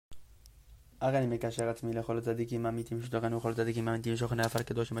הרי אני מקשר עצמי לכל הצדיקים האמיתיים שתוכנו וכל הצדיקים האמיתיים שוכני עפר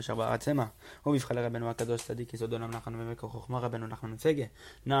קדוש אשר בארץ המה ובבחר לרבנו הקדוש צדיק יסוד עולם נחנו ומקור חוכמה רבנו נחנו נצגה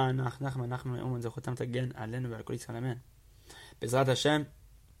נחמן נחנו נאומן זכותם תגן עלינו ועל כל ישראל אמן. בעזרת השם,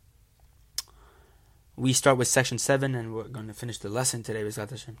 we start with section 7 and we're going to finish the lesson today.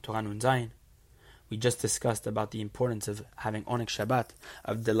 Bezrat Hashem, Torah Nun Zayin. We just discussed about the importance of having Onik Shabbat,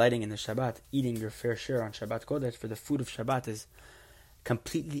 of delighting in the Shabbat, eating your fair share on Shabbat Kodesh, for the food of Shabbat is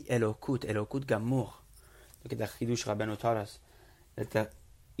completely Elokut Gamur. Look at the Chidush Rabeinu taught us that the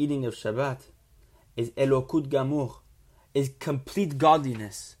eating of Shabbat is Elokut Gamur, is complete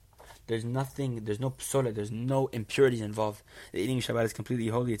godliness. There's no psola, there's no impurities involved. The eating of Shabbat is completely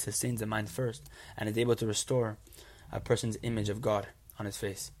holy. It sustains the mind first, and is able to restore a person's image of God on his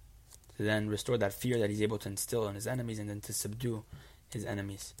face. To then restore that fear that he's able to instill on his enemies, and then to subdue his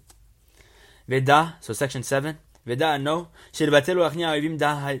enemies. Veda, so section 7. Veda, and know,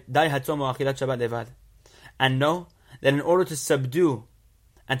 and know that in order to subdue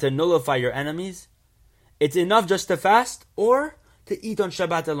and to nullify your enemies, it's enough just to fast or to eat on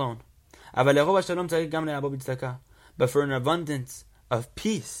Shabbat alone. But for an abundance of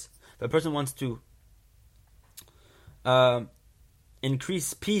peace, if a person wants to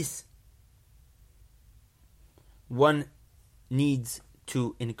increase peace, one needs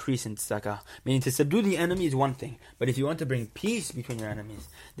to increase in tzedakah. Meaning, to subdue the enemy is one thing, but if you want to bring peace between your enemies,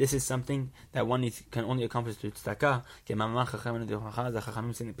 this is something that one can only accomplish through tzedakah.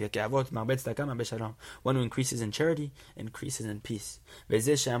 One who increases in charity increases in peace. And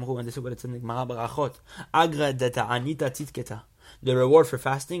this is what it says in the reward for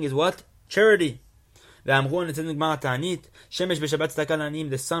fasting is what? Charity. The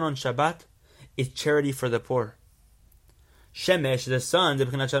sun on Shabbat is charity for the poor. Shemesh, the sun, the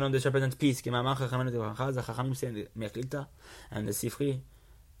B'chinat Shalom, this represents peace. And the Sifri,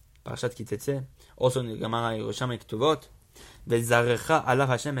 Parashat Kitetze, also in the Gemara Yerushalmi Ketuvot, V'zarecha alav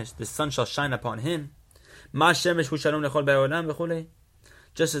HaShemesh, the sun shall shine upon him. Ma Shemesh hu shalom lechol ba'olam v'chulei,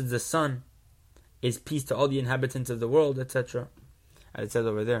 just as the sun is peace to all the inhabitants of the world, etc. As it says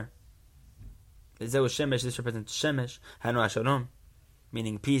over there. V'zeu Shemesh, this represents Shemesh, Hanu HaShalom,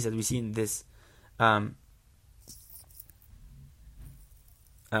 meaning peace, as we see in this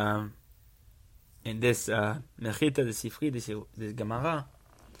Mechita, the Sifri, this Gemara,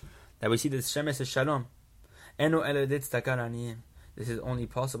 that we see that Shemesh is Shalom. This is only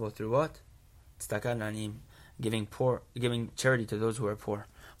possible through what? Tzedakah l'aniyim, giving charity to those who are poor.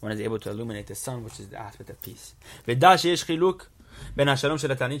 One is able to illuminate the sun, which is the aspect of peace. But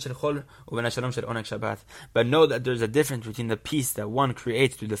know that there's a difference between the peace that one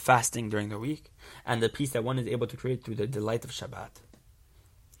creates through the fasting during the week and the peace that one is able to create through the delight of Shabbat.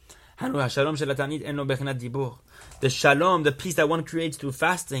 The shalom, the peace that one creates through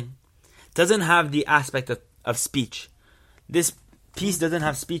fasting, doesn't have the aspect of speech. This peace doesn't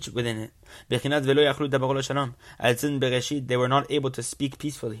have speech within it. As in Bereshit, they were not able to speak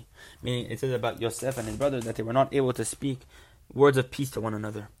peacefully. Meaning, it says about Yosef and his brother that they were not able to speak words of peace to one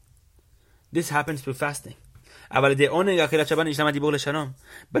another. This happens through fasting. But through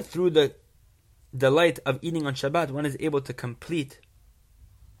the delight of eating on Shabbat, one is able to complete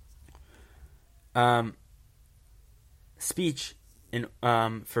speech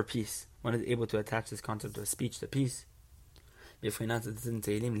for peace. One is able to attach this concept of speech to peace. For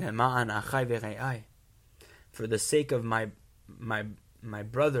the sake of my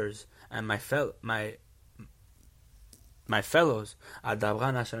brothers and my fellows, I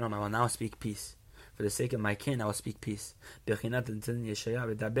will now speak peace. For the sake of my kin, I will speak peace. That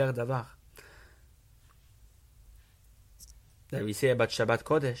we say about Shabbat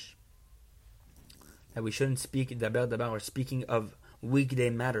Kodesh, that we shouldn't speak daber dabar, or speaking of weekday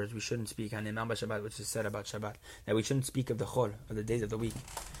matters. We shouldn't speak on Imam Shabbat, which is said about Shabbat. That we shouldn't speak of the chol, of the days of the week.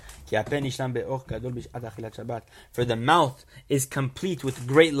 For the mouth is complete with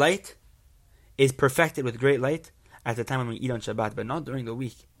great light, is perfected with great light at the time when we eat on Shabbat, but not during the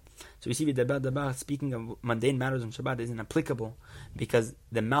week. So we see with daber dabar, speaking of mundane matters on Shabbat isn't applicable because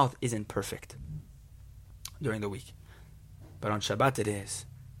the mouth isn't perfect during the week. But on Shabbat it is.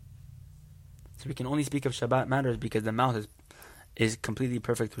 So we can only speak of Shabbat matters because the mouth is completely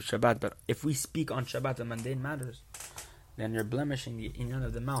perfect with Shabbat. But if we speak on Shabbat the mundane matters, then you're blemishing the inyan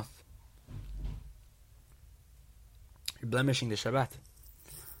of the mouth. You're blemishing the Shabbat.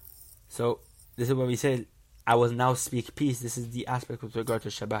 So this is what we say, I will now speak peace. This is the aspect with regard to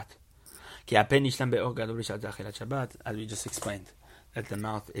Shabbat. As we just explained, that the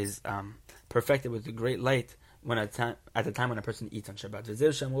mouth is perfected with the great light at the time when a person eats on Shabbat. This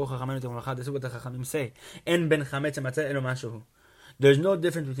is what the Chachamim say. There's no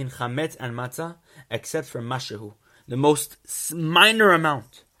difference between chametz and matza except for mashehu, the most minor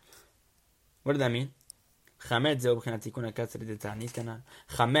amount. What does that mean? Chametz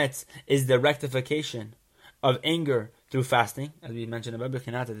is the rectification of anger through fasting, as we mentioned above.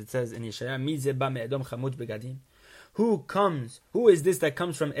 It says in Yeshaya, who is this that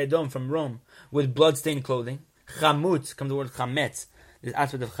comes from Edom, from Rome, with blood-stained clothing? Chamutz, comes the word chametz. This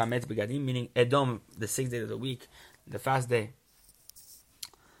aspect of chametz begadim, meaning Edom, the 6th day of the week, the fast day.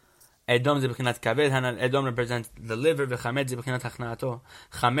 Edom represents the liver.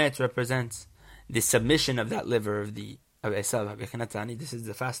 Chametz represents the submission of that liver of Esav. This is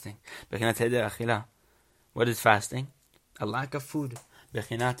the fasting. What is fasting? A lack of food. It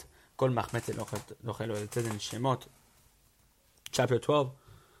says in Shemot, chapter 12,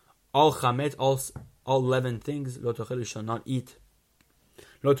 all chametz, all leavened things, lo tochelu, you shall not eat.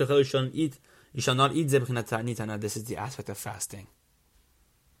 Lo tochelu, you shall not eat. This is the aspect of fasting.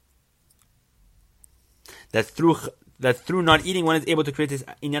 That through not eating, one is able to create this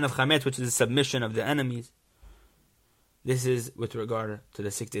inyan of chametz, which is the submission of the enemies. This is with regard to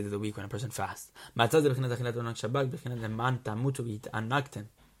the 6 days of the week when a person fasts. Matza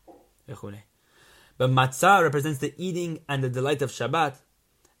but matzah represents the eating and the delight of Shabbat,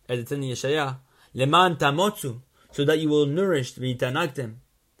 as it's in Yeshaya, leman tamotzu, so that you will nourish v'yitanaktem,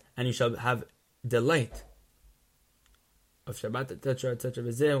 and you shall have delight of Shabbat, etc., etc.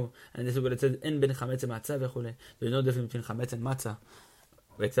 And this is what it says in ben chametz matzah v'chule. There's no difference between chametz and matzah,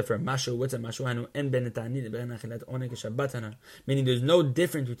 except for mashu. What's a mashu? Meaning there's no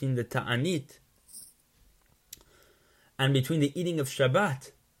difference between the ta'anit and between the eating of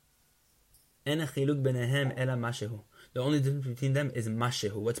Shabbat. The only difference between them is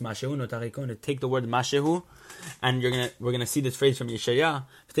mashehu. What's mashehu? To take the word mashehu, and we're gonna see this phrase from Yeshaya.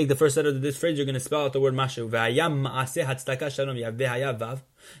 If you take the first letter of this phrase, you're gonna spell out the word mashehu. V'hayam ma'aseh hatzdaka shalom. You have v'haya vav,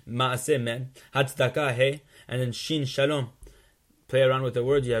 ma'aseh mem, hatzdaka he, and then shin shalom. Play around with the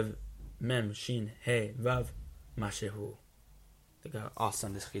words. You have mem, shin, he, vav, mashehu. Look how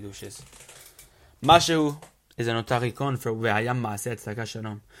awesome this chidush is. Mashehu is an otarikon for v'hayam ma'aseh hatzdaka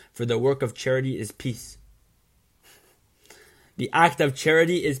shalom. For the work of charity is peace. The act of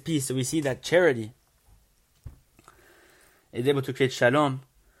charity is peace. So we see that charity is able to create shalom,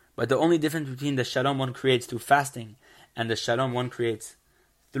 but the only difference between the shalom one creates through fasting and the shalom one creates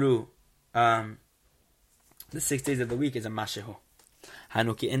through the 6 days of the week is a mashehu.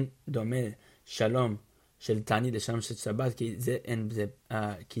 Hanuki en dome shalom shel tani de shalom shel Shabbat ki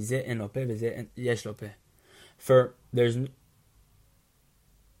ze en lope v'ze en yesh lope. For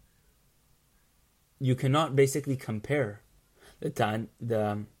you cannot basically compare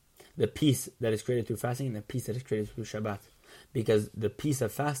the peace that is created through fasting and the peace that is created through Shabbat, because the peace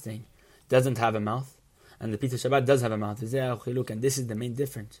of fasting doesn't have a mouth and the peace of Shabbat does have a mouth, and this is the main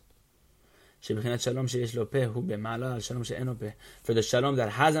difference. For the shalom that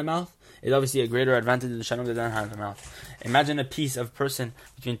has a mouth is obviously a greater advantage than the shalom that doesn't have a mouth. Imagine a peace of person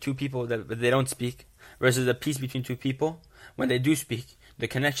between two people that they don't speak versus a peace between two people when they do speak. The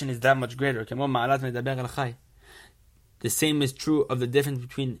connection is that much greater. The same is true of the difference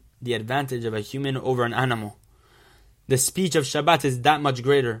between the advantage of a human over an animal. The speech of Shabbat is that much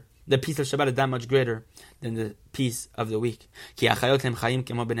greater. The peace of Shabbat is that much greater than the peace of the week.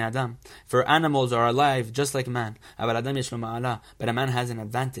 For animals are alive just like man. But a man has an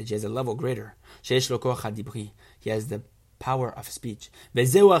advantage. He has a level greater. He has the power of speech.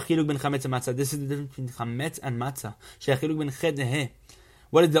 This is the difference between chametz and matza.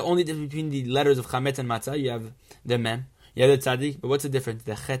 What is the only difference between the letters of chametz and matza? You have the mem, you have the tzaddik, but what's the difference?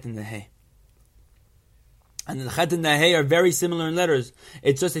 The chet and the he. And the chet and the he are very similar in letters.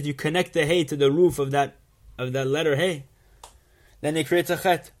 It's just if you connect the he to the roof of that letter he, then it creates a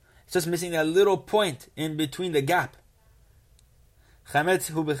chet. It's just missing that little point in between the gap. Chametz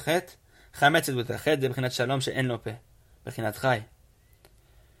hu bechet. Chametz is with the chet, b'chinat shalom she'en lo peh, b'chinat chai.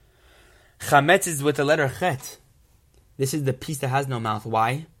 Chametz is with the letter chet. This is the piece that has no mouth.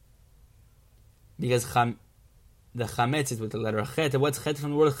 Why? Because the chametz is with the letter chet. What's chet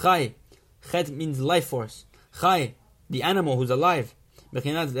from the word chai? Chet means life force. Chai, the animal who's alive. And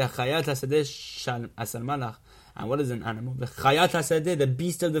what is an animal? The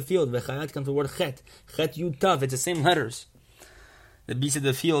beast of the field. Chayat comes from the word chet. Chet yutav. It's the same letters. The beast of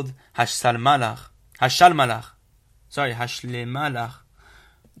the field, hashal malach,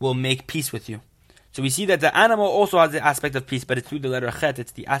 will make peace with you. So we see that the animal also has the aspect of peace, but it's through the letter chet.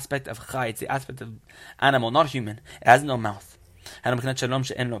 It's the aspect of chai. It's the aspect of animal, not human. It has no mouth.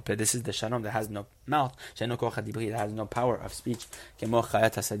 This is the shalom that has no mouth, that has no power of speech.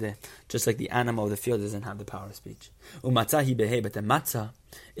 Just like the animal of the field doesn't have the power of speech. But the matza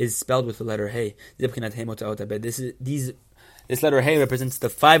is spelled with the letter hey. This letter hey represents the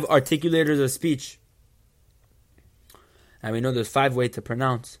 5 articulators of speech. And we know there's 5 ways to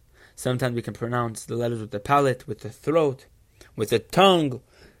pronounce. Sometimes we can pronounce the letters with the palate, with the throat, with the tongue,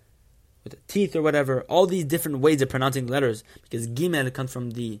 with the teeth or whatever. All these different ways of pronouncing the letters. Because gimel comes from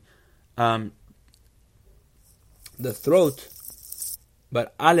the throat,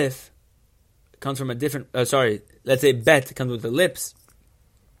 but aleph comes from a different, let's say bet comes with the lips.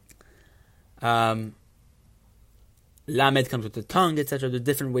 Lamed comes with the tongue, etc. There's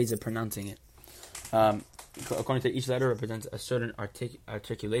different ways of pronouncing it. According to each letter represents a certain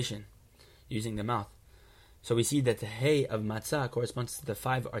articulation using the mouth. So we see that the hey of matzah corresponds to the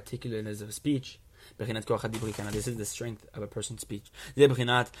 5 articulators of speech. This is the strength of a person's speech. This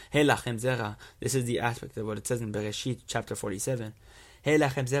is the aspect of what it says in Bereshit chapter 47.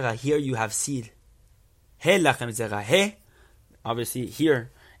 Here you have seed. He, obviously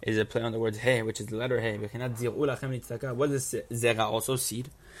here is a play on the word he, which is the letter he. What is zera? Also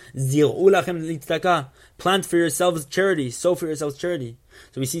seed. Plant for yourselves charity, sow for yourselves charity.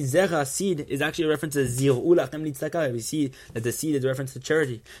 So we see zera, seed, is actually a reference to zir'u lachem litzaka. We see that the seed is a reference to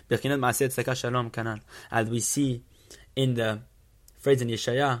charity. As we see in the phrase in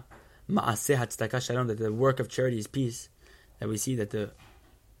Yeshaya, ma'aseh hatzedakah shalom, that the work of charity is peace. That we see that the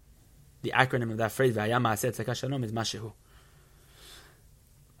acronym of that phrase, v'haya ma'aseh hatzedakah shalom, is mashiach.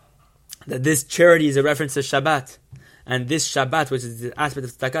 That this charity is a reference to Shabbat. And this Shabbat, which is the aspect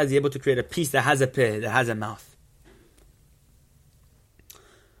of tzedakah, is able to create a peace that has a peh, that has a mouth.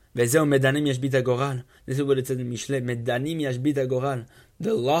 This is what it says in Mishle. Medanim yashbit hagoral.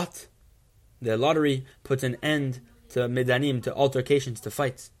 The lottery puts an end to medanim, to altercations, to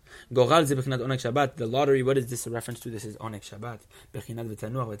fights. Goral ze bechinat onek Shabbat. The lottery, what is this a reference to? This is onek Shabbat. Bechinat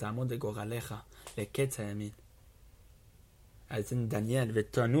v'tanuach v'ta'amod legoralecha leketz hayamin. As in Daniel,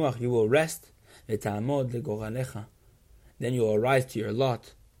 v'tanuach, you will rest. V'ta'amod legoralecha. Then you will rise to your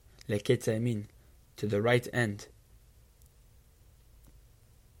lot. Leketz hayamin, to the right end.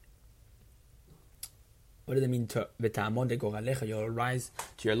 What does it mean to v'ta'amod legoralecha? You will rise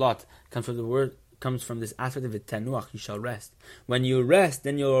to your lot. Comes from this aspect of v'tanuach, you shall rest. When you rest,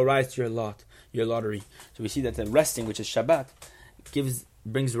 then you will rise to your lot, your lottery. So we see that the resting, which is Shabbat,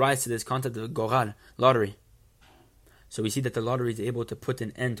 brings rise to this concept of goral, lottery. So we see that the lottery is able to put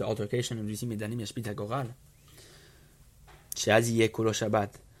an end to altercation, and we see medanim yashbit hagoral. She'azi yekulo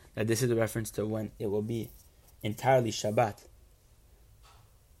Shabbat. That this is a reference to when it will be entirely Shabbat.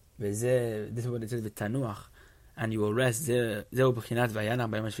 This is what it says v'tanuach, and you will rest. This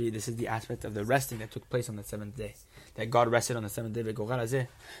is the aspect of the resting that took place on the 7th day. That God rested on the 7th day.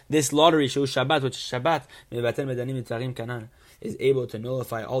 This lottery, Shabbat, which is Shabbat, is able to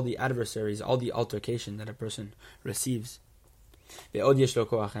nullify all the adversaries, all the altercation that a person receives.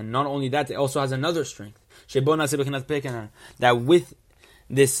 And not only that, it also has another strength. That with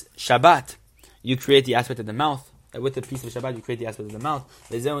this Shabbat, you create the aspect of the mouth. That with the piece of Shabbat, you create the aspect of the mouth.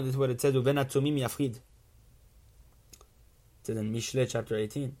 This is what it says. It says in Mishle chapter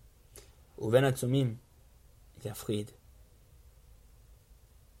 18. Yafrid.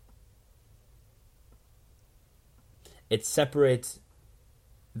 It separates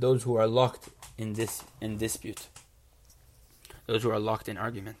those who are locked in dispute, those who are locked in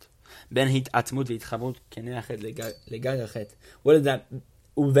argument. Ben hit atmut v'itchavut keneachet legagachet. What is that?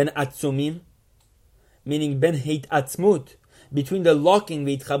 Uven atzumim, meaning ben hit atmut, between the locking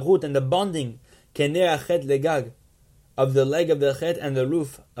v'itchavut and the bonding keneachet legag, of the leg of the chet and the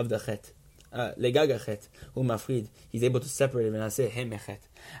roof of the chet. Legagachet, umafrid. He's able to separate it.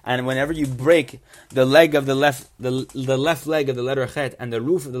 And whenever you break the leg of the left leg of the letter chet and the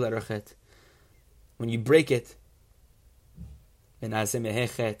roof of the letter chet, when you break it, he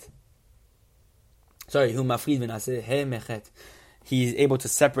is able to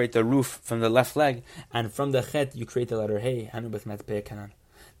separate the roof from the left leg, and from the chet you create the letter hey.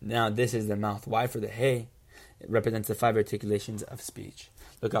 Now this is the mouth. Why? For the hey, it represents the 5 articulations of speech.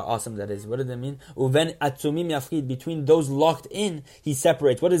 Look how awesome that is. What does that mean? Uven atzumim yafrid. Between those locked in, he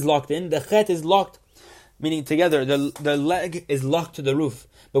separates. What is locked in? The chet is locked, meaning together. The leg is locked to the roof.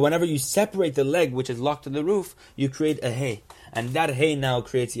 But whenever you separate the leg, which is locked to the roof, you create a hey. And that hey now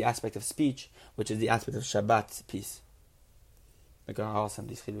creates the aspect of speech, which is the aspect of Shabbat peace. Look how awesome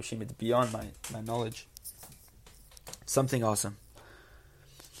these chidushim. It's beyond my knowledge. Something awesome.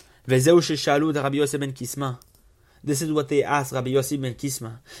 Vezeu sheshalu Rabbi Yosef ben Kisma. This is what they asked Rabbi Yossi ben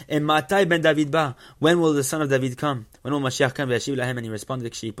Kisma. And Matai ben David ba. When will the son of David come? When will Mashiach come? And he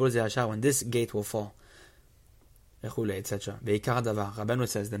responded, when this gate will fall. Etc. Rabeinu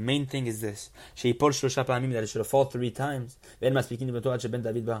says the main thing is this: that it should have fallen 3 times.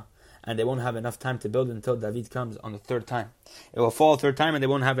 And they won't have enough time to build it until David comes on the 3rd time. It will fall 3rd time, and they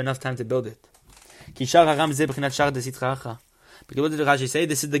won't have enough time to build it. Because what did Rashi say?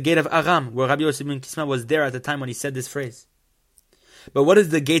 This is the gate of Aram, where Rabbi Yossi ben Kisma was there at the time when he said this phrase. But what is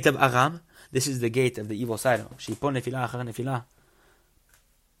the gate of Aram? This is the gate of the evil side.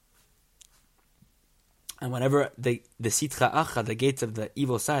 And whenever the sitra acha, the gates of the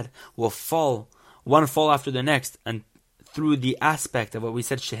evil side, will fall, one fall after the next, and through the aspect of what we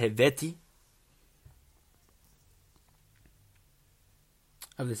said, sheheveti,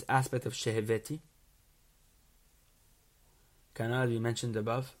 of this aspect of sheheveti, Kana, as we mentioned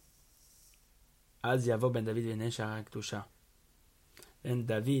above, Az Yavo ben David v'nei shara kedusha. Then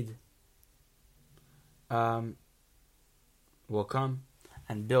David will come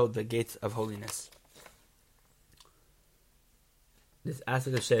and build the gates of holiness. This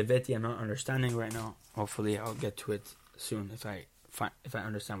aspect of sheheveti I'm not understanding right now. Hopefully I'll get to it soon if I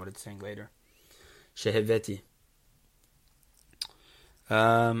understand what it's saying later. Sheheveti.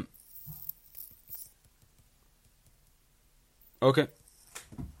 Okay.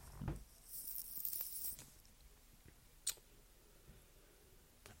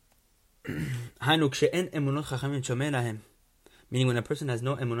 Meaning when a person has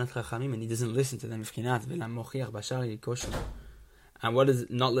no emunat chachamim and he doesn't listen to them, and what does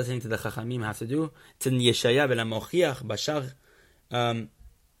not listening to the chachamim have to do?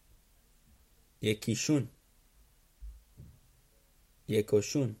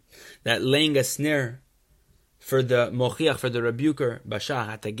 Yekoshun, that laying a snare for the mochiach, for the rebuker, bashar,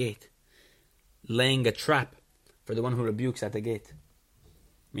 at the gate. Laying a trap for the one who rebukes at the gate.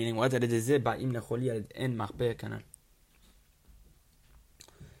 Meaning what? Through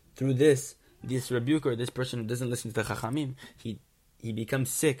this rebuker, this person who doesn't listen to the chachamim, he becomes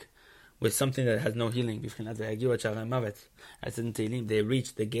sick with something that has no healing. As in Tehillim, they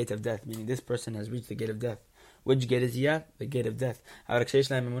reach the gate of death. Meaning this person has reached the gate of death. Which gate is he at? The gate of death. But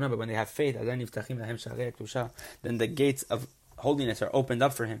when they have faith, then the gates of holiness are opened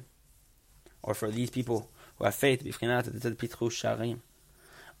up for him. Or for these people who have faith.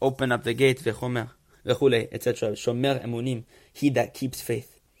 Open up the gate, etc. Shomer emunim, he that keeps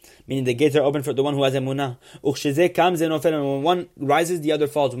faith. Meaning the gates are open for the one who has emunah. And when one rises, the other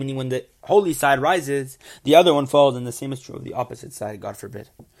falls. Meaning when the holy side rises, the other one falls. And the same is true of the opposite side, God forbid.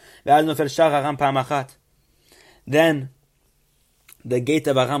 Then the gate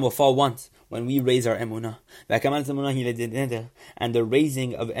of Aram will fall once when we raise our emunah. And the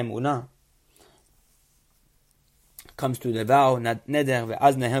raising of emunah comes through the vow,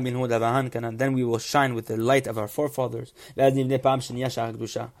 neder, and then we will shine with the light of our forefathers. Then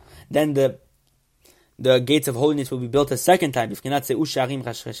the gates of holiness will be built a second time.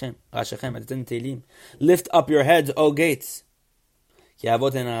 Lift up your heads, O gates.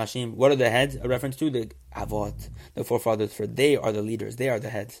 What are the heads? A reference to the avot, the forefathers, for they are the leaders, they are the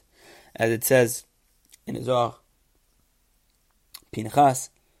heads. As it says in Zohar,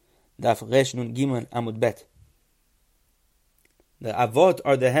 Pinchas, Daf Resh Nun Gimel Amud Bet. The avot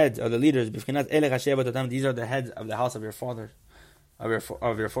are the heads, are the leaders. These are the heads of the house of your fathers, of your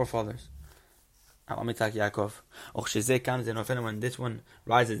forefathers. When this one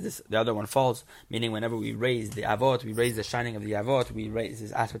rises, the other one falls. Meaning, whenever we raise the avot, we raise the shining of the avot, we raise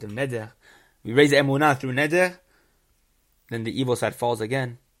this aspect of neder, we raise the emunah through neder, then the evil side falls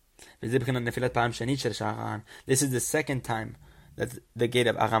again. This is the second time that the gate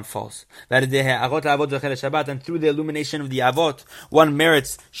of Aram falls. And through the illumination of the avot, one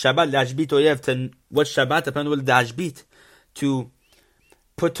merits Shabbat lashbit oyev, to what Shabbat upon will lashbit, to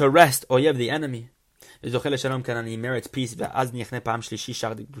put to rest oyev, the enemy. He merits peace. Then he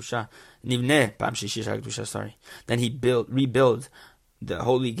rebuilds the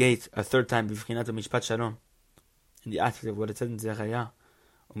holy gate a 3rd time. In the aspect of what it says in Zechariah,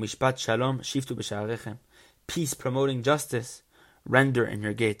 peace promoting justice, render in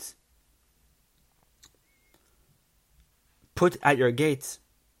your gates. Put at your gates,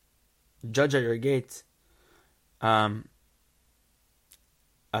 judge at your gates,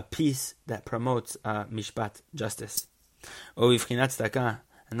 a peace that promotes mishpat, justice. And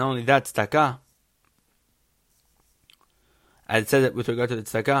not only that, tzedakah, as it says with regard to the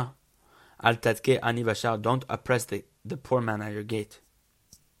tzedakah, al tadke ani bashar, don't oppress the poor man at your gate.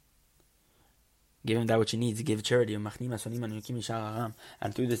 Give him that which he needs, give charity. And through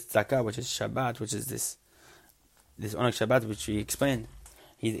this tzedakah, which is Shabbat, which is this this onek Shabbat, which we explained,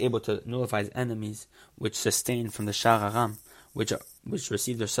 he's able to nullify his enemies, which sustain from the Shar Aram, which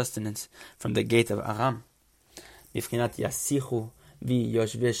receive their sustenance from the gate of Aram. Bifchinat Yasichu vi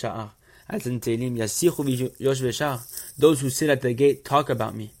Yoshve Sha'ar. As in Tehillim, Yasichu vi Yoshve Sha'ar. Those who sit at the gate talk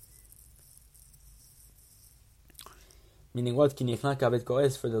about me. Meaning what? For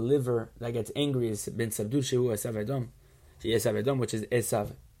the liver that gets angry has been subdued. Shehu Esav Edom. She Esav Edom, which is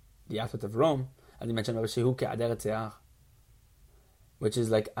Esav, the aspect of Rome. As we mentioned, Shehu Ke'aderet Se'ar, which is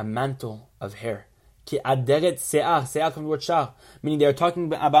like a mantle of hair. Ke'aderet Se'ar. Se'ar from the word Shar. Meaning they are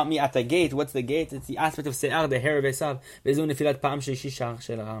talking about me at the gate. What's the gate? It's the aspect of Se'ar, the hair of Esav. This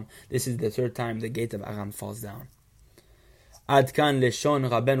is the third time the gate of Aram falls down. Ad kan leshon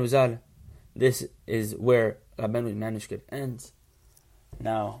Rabeinu Zal. This is where Rabeinu's manuscript ends.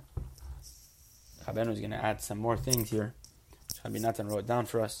 Now, Rabeinu is going to add some more things here. Rabbi Natan wrote down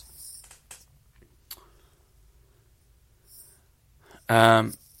for us.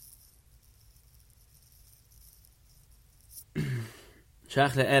 This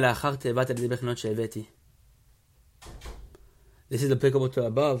is applicable to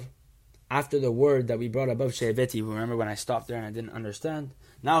above. After the word that we brought above, she'eveti. Remember when I stopped there and I didn't understand?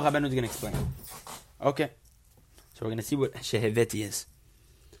 Now Rabeinu is going to explain. Okay. So we're going to see what she'eveti is.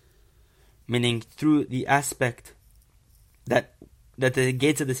 Meaning through the aspect that the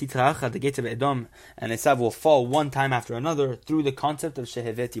gates of the Sitra Achad, the gates of Edom and Esav will fall one time after another through the concept of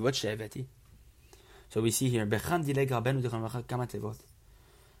she'eveti. What's she'eveti? So we see here, with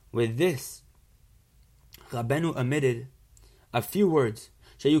this, Rabeinu omitted a few words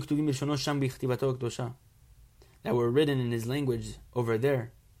that were written in his language over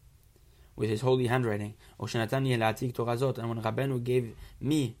there with his holy handwriting. And when Rabeinu gave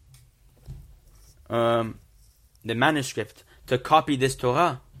me the manuscript to copy this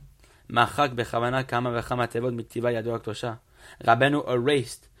Torah, Rabeinu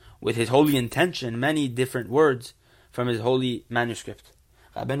erased with his holy intention many different words from his holy manuscript.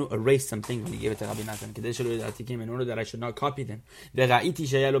 Rabeinu erased some things when he gave it to Rabbi Natan in order that I should not copy them.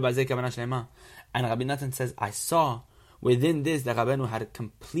 And Rabbi Natan says, I saw within this that Rabeinu had a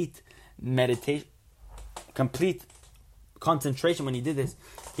complete meditation, complete concentration when he did this.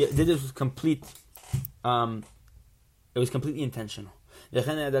 He did this with complete, it was completely intentional. And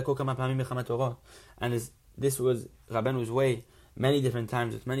this was Rabeinu's way many different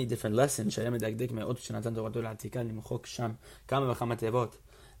times with many different lessons. That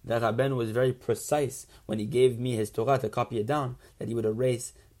Rabeinu was very precise when he gave me his Torah to copy it down, that he would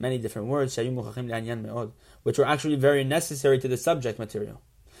erase many different words which were actually very necessary to the subject material.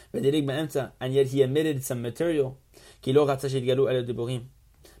 And yet he omitted some material because he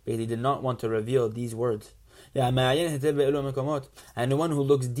did not want to reveal these words. And the one who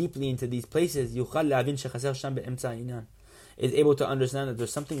looks deeply into these places is able to understand that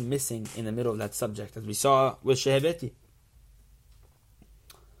there's something missing in the middle of that subject, as we saw with Sheheveti.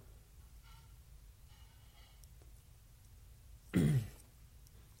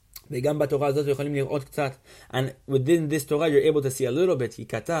 And within this Torah you're able to see a little bit.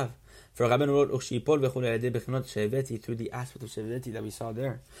 For Rabeinu wrote through the aspect of Sheheveti that we saw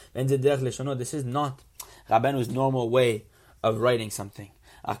there. This is not Rabeinu's normal way of writing something.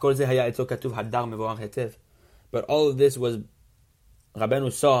 But all of this was Rabeinu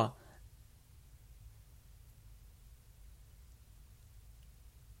saw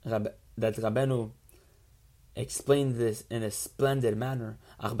that Rabeinu explained this in a splendid manner.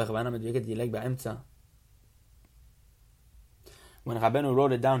 When Rabeinu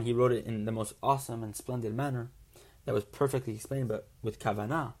wrote it down, he wrote it in the most awesome and splendid manner that was perfectly explained, but with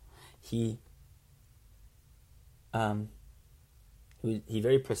kavanah, he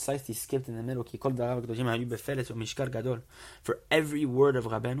very precisely skipped in the middle. For every word of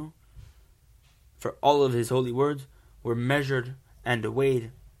Rabeinu, for all of his holy words, were measured and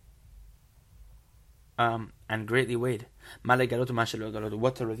weighed, and greatly weighed. What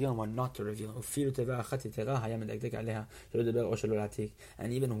to reveal and what not to reveal.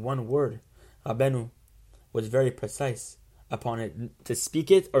 And even one word, Rabeinu was very precise upon it, to speak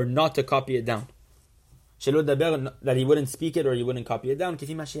it or not to copy it down. That he wouldn't speak it or he wouldn't copy it down. According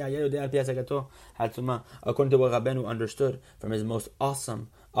to what Rabeinu understood from his most awesome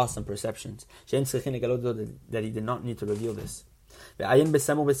perceptions. That he did not need to reveal this. And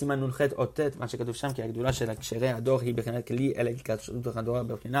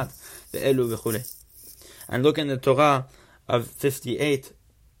look in the Torah of 58,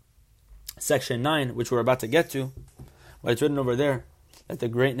 section 9, which we're about to get to, what it's written over there, that the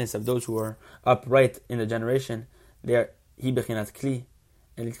greatness of those who are upright in the generation, that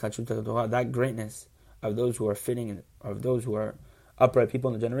greatness of those who are fitting, of those who are upright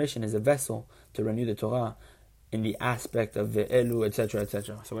people in the generation, is a vessel to renew the Torah in the aspect of ve'elu, etc.,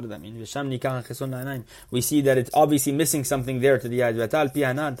 etc. So what does that mean? We see that it's obviously missing something there to the eyes.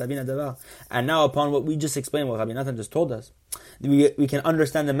 And now upon what we just explained, what Rabbi Natan just told us, we can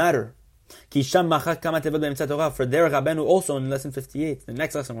understand the matter. For there, Rabeinu also in lesson 58, the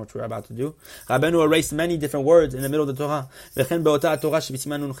next lesson which we're about to do, Rabeinu erased many different words in the middle of the Torah.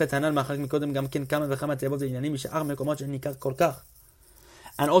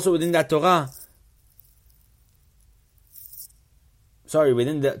 And also within that Torah,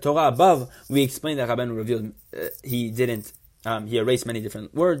 within the Torah above, we explained that Rabeinu revealed, he erased many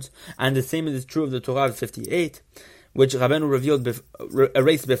different words, and the same is true of the Torah of 58, which Rabeinu revealed,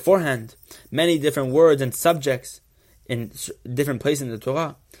 erased beforehand, many different words and subjects in different places in the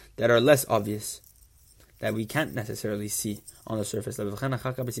Torah that are less obvious, that we can't necessarily see on the surface level. And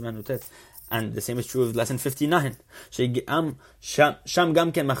the same is true of lesson 59.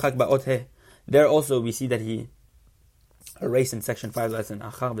 There also we see that he erased in section 5 lesson,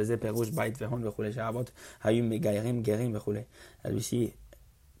 as we see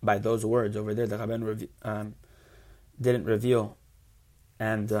by those words over there, the Rabeinu didn't reveal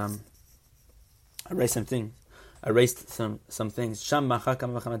and erased some things.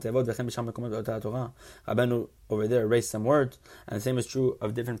 Rabeinu over there erased some words, and the same is true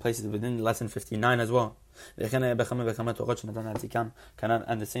of different places within lesson 59 as well. And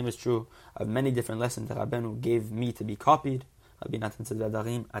the same is true of many different lessons that Rabeinu gave me to be copied.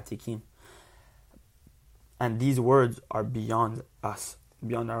 And these words are beyond us,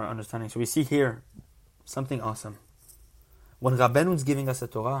 beyond our understanding. So we see here something awesome. When Rabeinu is giving us a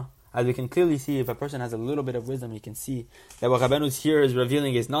Torah, as we can clearly see, if a person has a little bit of wisdom, he can see that what Rabeinu here is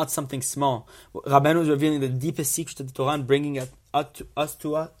revealing is not something small. Rabeinu is revealing the deepest secret of the Torah and bringing it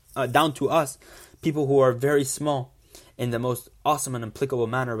down to us, people who are very small, in the most awesome and applicable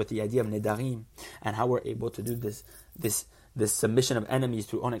manner with the idea of nedarim, and how we're able to do this submission of enemies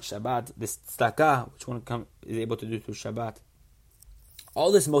through onek Shabbat, this tzedakah, which one is able to do through Shabbat.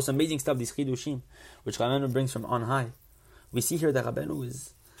 All this most amazing stuff, these chidushim, which Rabeinu brings from on high. We see here that Rabeinu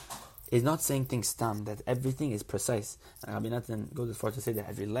is not saying things stam, that everything is precise. And Rabbi Natan goes as far to say that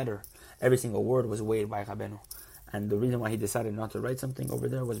every letter, every single word was weighed by Rabeinu. And the reason why he decided not to write something over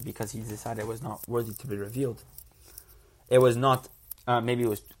there was because he decided it was not worthy to be revealed. It was not, maybe it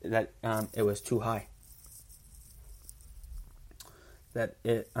was that it was too high, that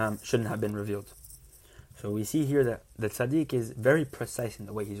it shouldn't have been revealed. So we see here that the tzaddik is very precise in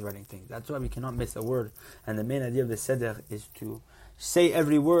the way he's writing things. That's why we cannot miss a word. And the main idea of the seder is to say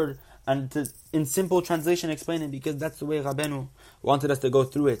every word and to, in simple translation, explain it, because that's the way Rabeinu wanted us to go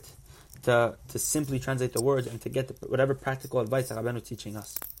through it, to simply translate the words and to get whatever practical advice that Rabeinu is teaching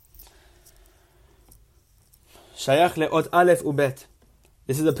us. Shayach le'ot aleph ubet.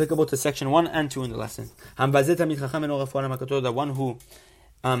 This is applicable to section 1 and 2 in the lesson. The one who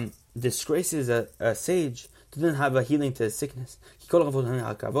disgraces a sage doesn't have a healing to his sickness.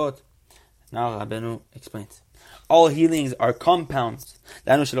 Now Rabeinu explains. All healings are compounds.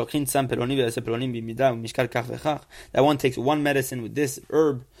 That one takes one medicine with this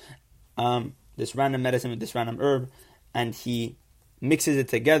herb, this random medicine with this random herb, and he mixes it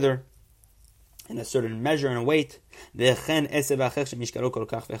together in a certain measure and weight. And the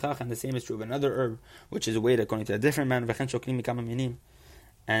same is true of another herb, which is weighed according to a different manner.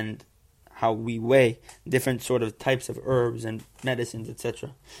 And how we weigh different sort of types of herbs and medicines,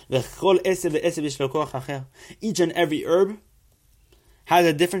 etc. Each and every herb has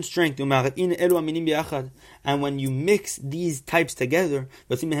a different strength. And when you mix these types together,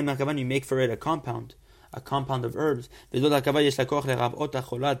 you make for it a compound of herbs. We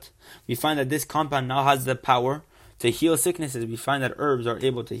find that this compound now has the power to heal sicknesses. We find that herbs are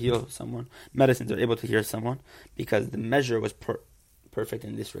able to heal someone, medicines are able to heal someone, because the measure was perfect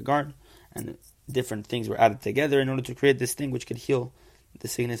in this regard, and different things were added together in order to create this thing which could heal the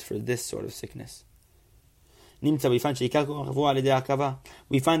sickness for this sort of sickness. We find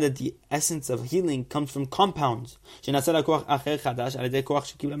that the essence of healing comes from compounds.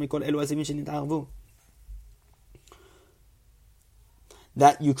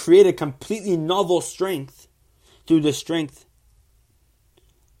 That you create a completely novel strength through the strength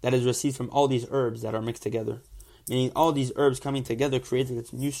that is received from all these herbs that are mixed together. Meaning all these herbs coming together created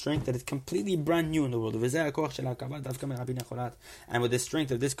this new strength that is completely brand new in the world. And with the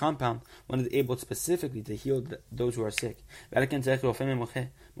strength of this compound, one is able specifically to heal those who are sick.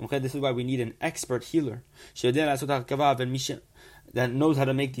 This is why we need an expert healer. that knows how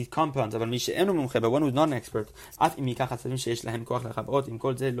to make these compounds. But one who's not an expert,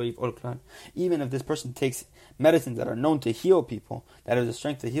 even if this person takes medicines that are known to heal people, that have the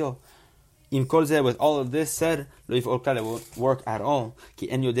strength to heal, with all of this said, it won't work at all.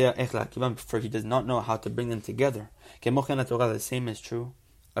 For he does not know how to bring them together. The same is true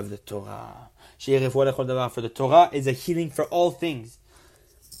of the Torah. For the Torah is a healing for all things.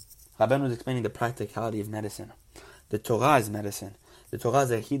 Rabeinu was explaining the practicality of medicine. The Torah is medicine. The Torah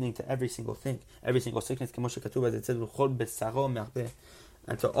is a healing to every single thing, every single sickness. And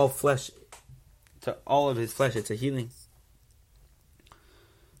to all flesh, to all of his flesh, it's a healing.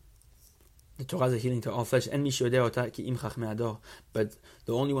 The Torah is a healing to all flesh. But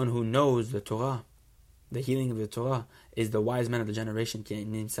the only one who knows the Torah, the healing of the Torah, is the wise man of the generation.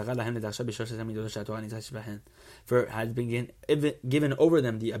 For it has been given over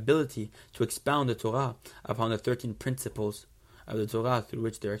them the ability to expound the Torah upon the 13 principles of the Torah through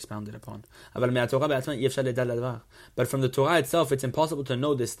which they're expounded upon. But from the Torah itself, it's impossible to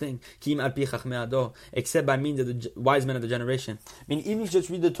know this thing, except by means of the wise men of the generation. I mean, even if you just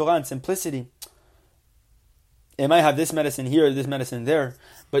read the Torah in simplicity, it might have this medicine here, this medicine there,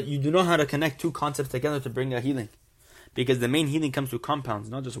 but you do know how to connect two concepts together to bring a healing. Because the main healing comes through compounds,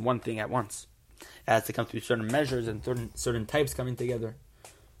 not just one thing at once. It has to come through certain measures and certain types coming together.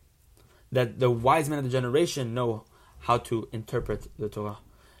 That the wise men of the generation know how to interpret the Torah.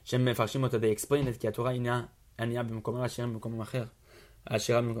 They explain it, for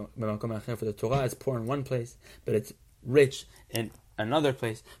the Torah is poor in one place, but it's rich in another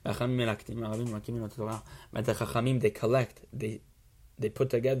place. But the Chachamim, they collect, they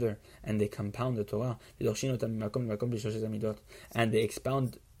put together, and they compound the Torah. And they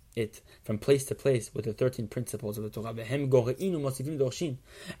expound it from place to place with the 13 principles of the Torah.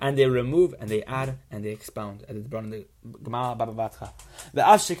 And they remove, and they add, and they expound. And it's brought in the Gemara Baba Batra.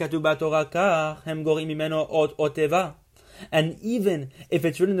 And even if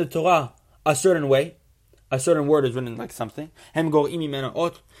it's written in the Torah a certain way, a certain word is written like something,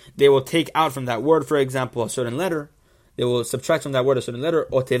 they will take out from that word, for example, a certain letter. They will subtract from that word a certain letter,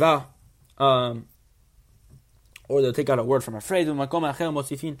 oteva, or they'll take out a word from a phrase, and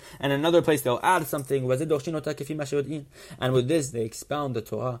another place they'll add something, and with this they expound the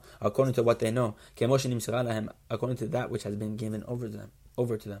Torah according to what they know, according to that which has been given over to them.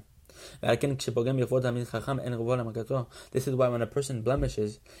 This is why when a person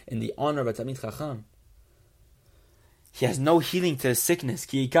blemishes in the honor of a Talmid Chacham, he has no healing to his sickness.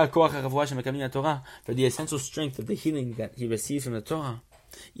 For the essential strength of the healing that he receives from the Torah,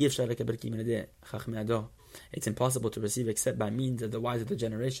 it's impossible to receive except by means of the wise of the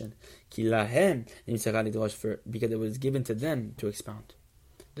generation. Because it was given to them to expound.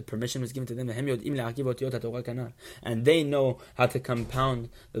 The permission was given to them. And they know how to compound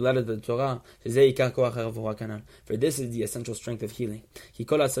the letters of the Torah. For this is the essential strength of healing.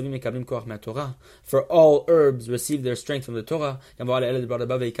 For all herbs receive their strength from the Torah.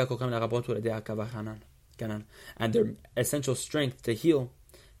 And their essential strength to heal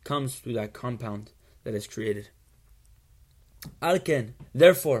comes through that compound that is created.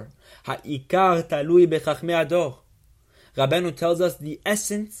 Therefore, Rabeinu tells us the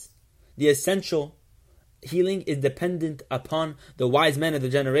essential healing is dependent upon the wise men of the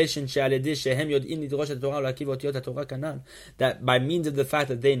generation, that by means of the fact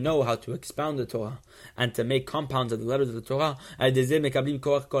that they know how to expound the Torah and to make compounds of the letters of the Torah,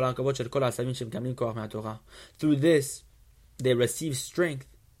 through this they receive strength.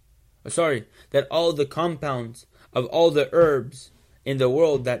 That all the compounds of all the herbs in the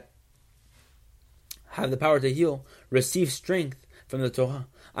world that have the power to heal receive strength from the Torah.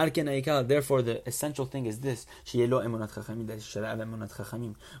 Therefore, the essential thing is this: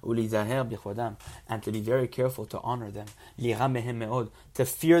 and to be very careful to honor them, to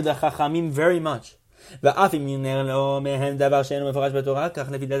fear the Chachamim very much.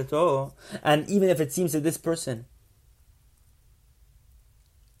 And even if it seems to this person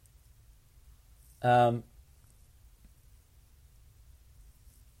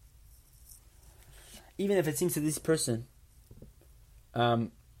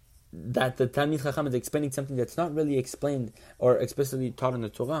that the Talmid Chacham is explaining something that's not really explained or explicitly taught in the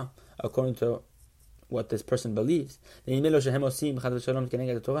Torah, according to what this person believes, and it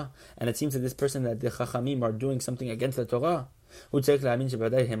seems to this person that the Chachamim are doing something against the Torah,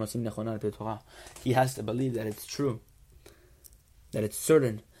 he has to believe that it's true, that it's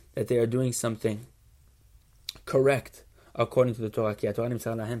certain that they are doing something correct according to the Torah.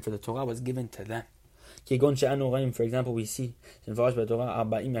 For the Torah was given to them. For example, we see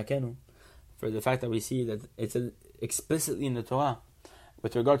for the fact that we see that it's explicitly in the Torah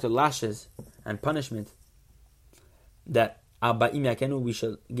with regard to lashes and punishment that we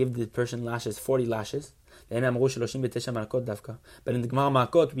shall give the person lashes, 40 lashes. But in the Gemara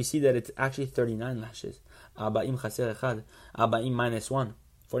Makot we see that it's actually 39 lashes. 40 minus 1.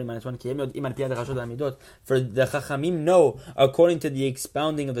 For the Chachamim know, according to the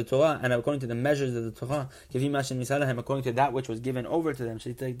expounding of the Torah and according to the measures of the Torah, according to that which was given over to them,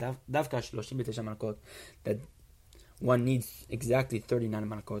 that one needs exactly 39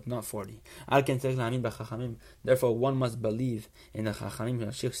 malakot, not 40. Therefore, one must believe in the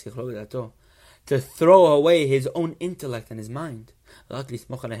Chachamim to throw away his own intellect and his mind.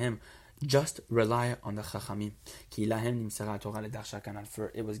 Just rely on the Chachamim.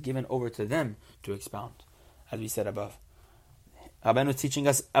 For it was given over to them to expound, as we said above. Rabeinu is teaching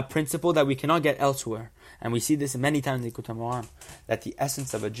us a principle that we cannot get elsewhere. And we see this many times in Likutei Moharan, that the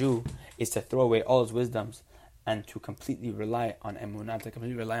essence of a Jew is to throw away all his wisdoms and to completely rely on emunah,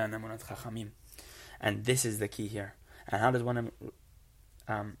 emunat Chachamim. And this is the key here. And how does one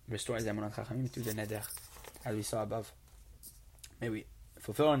restore his emunat Chachamim? Through the neder, as we saw above. May we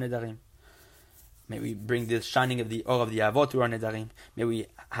fulfill our nedarim. May we bring the shining of the or of the avot through our nedarim. May we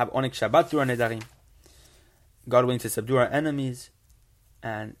have onik Shabbat through our nedarim. God willing to subdue our enemies,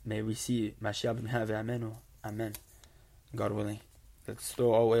 and may we see Mashiach b'mihra ve'amenu. Amen. God willing. Let's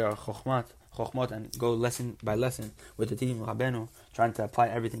throw away our chokhmat and go lesson by lesson with the teaching of Rabeinu, trying to apply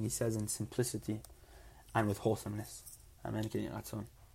everything he says in simplicity and with wholesomeness. Amen.